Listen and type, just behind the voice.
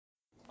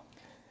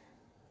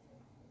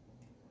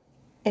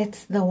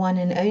It's the one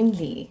and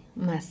only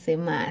Mase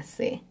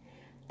Mase,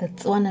 the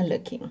Tswana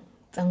looking,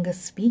 Tsonga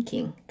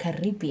speaking,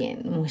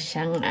 Caribbean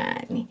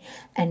Mushangani,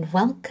 and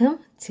welcome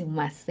to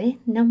Mase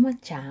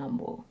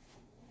Namachambo.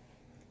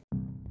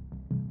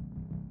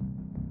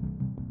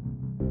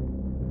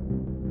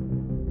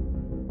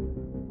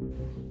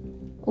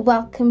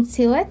 Welcome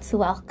to it.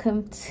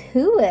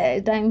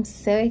 I'm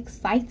so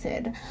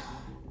excited.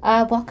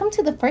 Welcome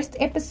to the first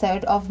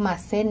episode of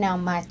Mase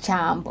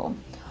Namachambo.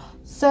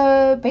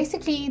 So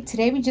basically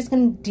today we're just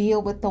going to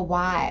deal with the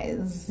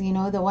whys,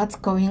 the what's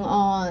going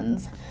on,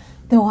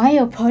 the why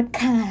your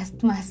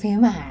podcast,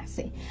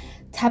 Mase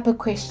type of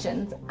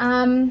questions.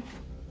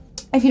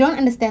 If you don't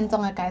understand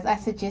Tsonga, guys, I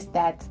suggest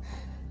that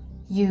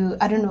you,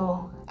 I don't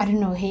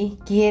know, hey,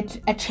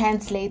 get a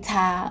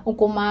translator,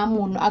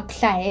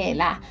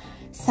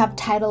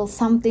 subtitles,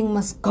 something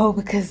must go,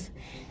 because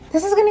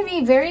this is going to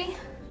be very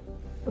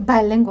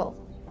bilingual.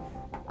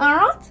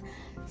 Alright?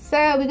 So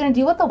we're going to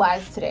deal with the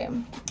whys today.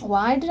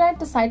 Why did I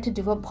decide to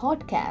do a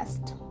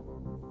podcast?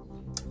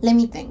 Let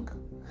me think.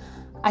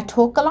 I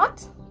talk a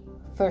lot,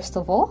 first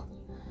of all.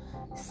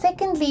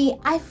 Secondly,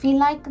 I feel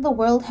like the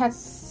world has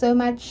so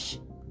much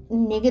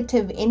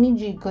negative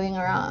energy going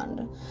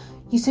around.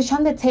 You switch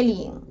on the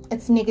telly,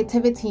 it's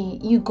negativity.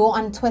 You go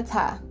on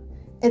Twitter,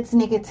 it's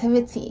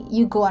negativity.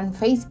 You go on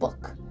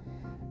Facebook,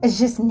 it's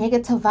just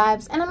negative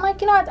vibes. And I'm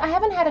like, I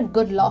haven't had a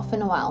good laugh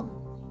in a while.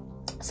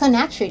 So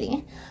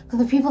naturally, for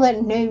the people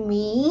that know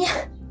me,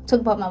 talk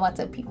about my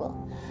WhatsApp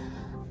people,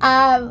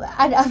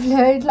 I'd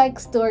upload like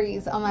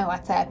stories on my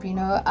WhatsApp,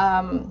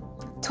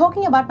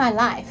 talking about my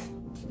life,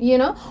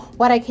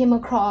 what I came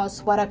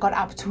across, what I got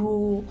up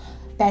to,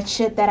 that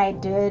shit that I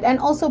did. And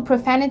also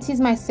profanity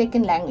is my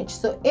second language.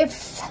 So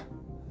if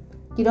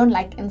you don't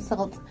like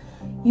insults,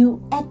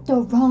 you at the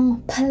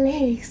wrong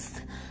place,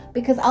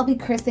 because I'll be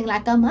cursing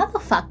like a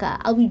motherfucker.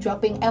 I'll be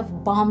dropping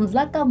F-bombs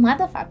like a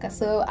motherfucker.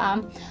 So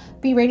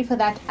be ready for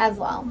that as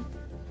well.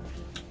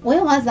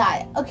 Where was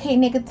I? Okay,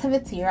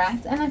 negativity, right?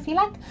 And I feel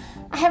like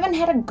I haven't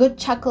had a good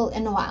chuckle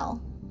in a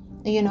while,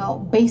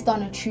 based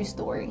on a true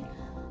story.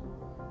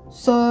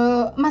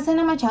 So Mase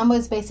Namachambo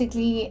is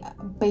basically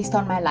based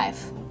on my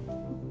life.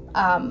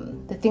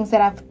 The things that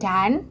I've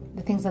done,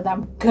 the things that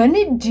I'm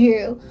gonna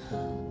do,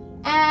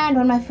 and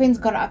what my friends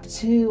got up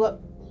to,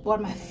 what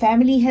my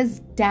family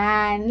has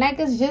done. Like,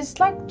 it's just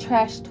like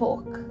trash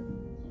talk,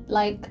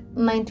 like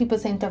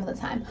 90% of the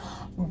time.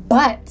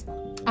 But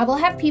I will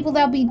have people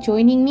that will be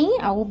joining me.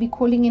 I will be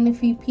calling in a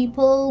few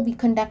people, be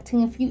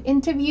conducting a few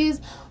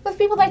interviews with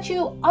people that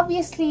you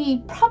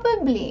obviously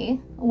probably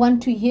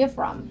want to hear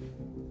from.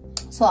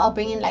 So I'll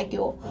bring in like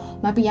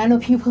my piano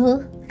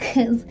people,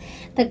 because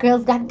the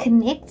girls got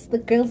connects.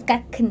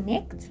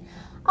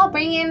 I'll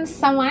bring in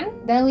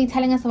someone that will be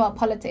telling us about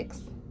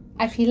politics.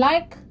 I feel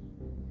like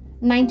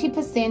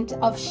 90%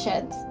 of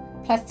shit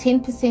plus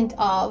 10%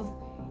 of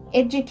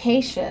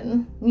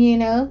education,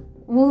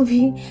 will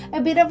be a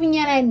bit of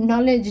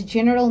knowledge,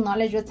 general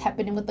knowledge, what's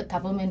happening with the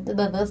government, the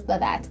this, the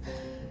that.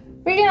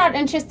 Really not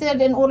interested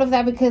in all of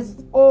that,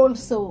 because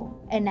also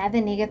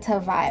another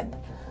negative vibe.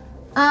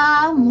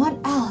 What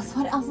else?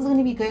 What else is going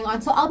to be going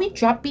on? So I'll be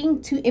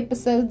dropping 2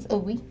 episodes a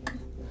week.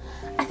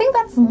 I think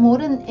that's more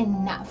than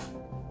enough.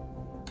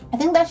 I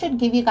think that should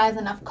give you guys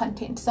enough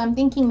content. So I'm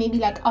thinking maybe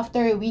like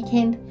after a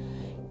weekend,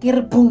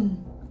 boom,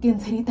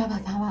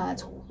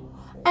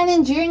 and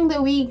then during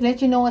the week,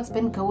 let you know what's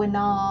been going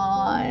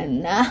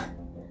on.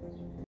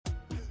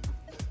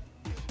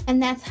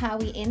 And that's how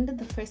we ended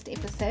the first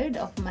episode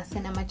of Mase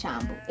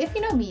Namachambo. If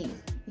you know me,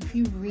 if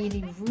you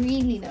really,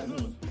 really know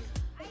me,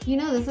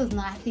 this is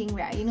nothing,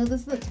 right? This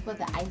is the tip of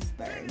the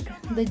iceberg.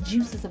 The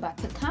juice is about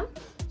to come.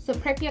 So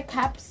prep your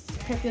cups,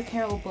 prep your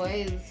Carol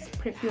Boys,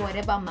 prep your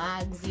whatever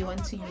mugs you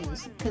want to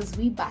use, because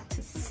we about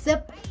to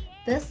sip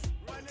this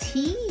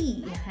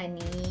tea,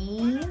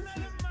 honeys.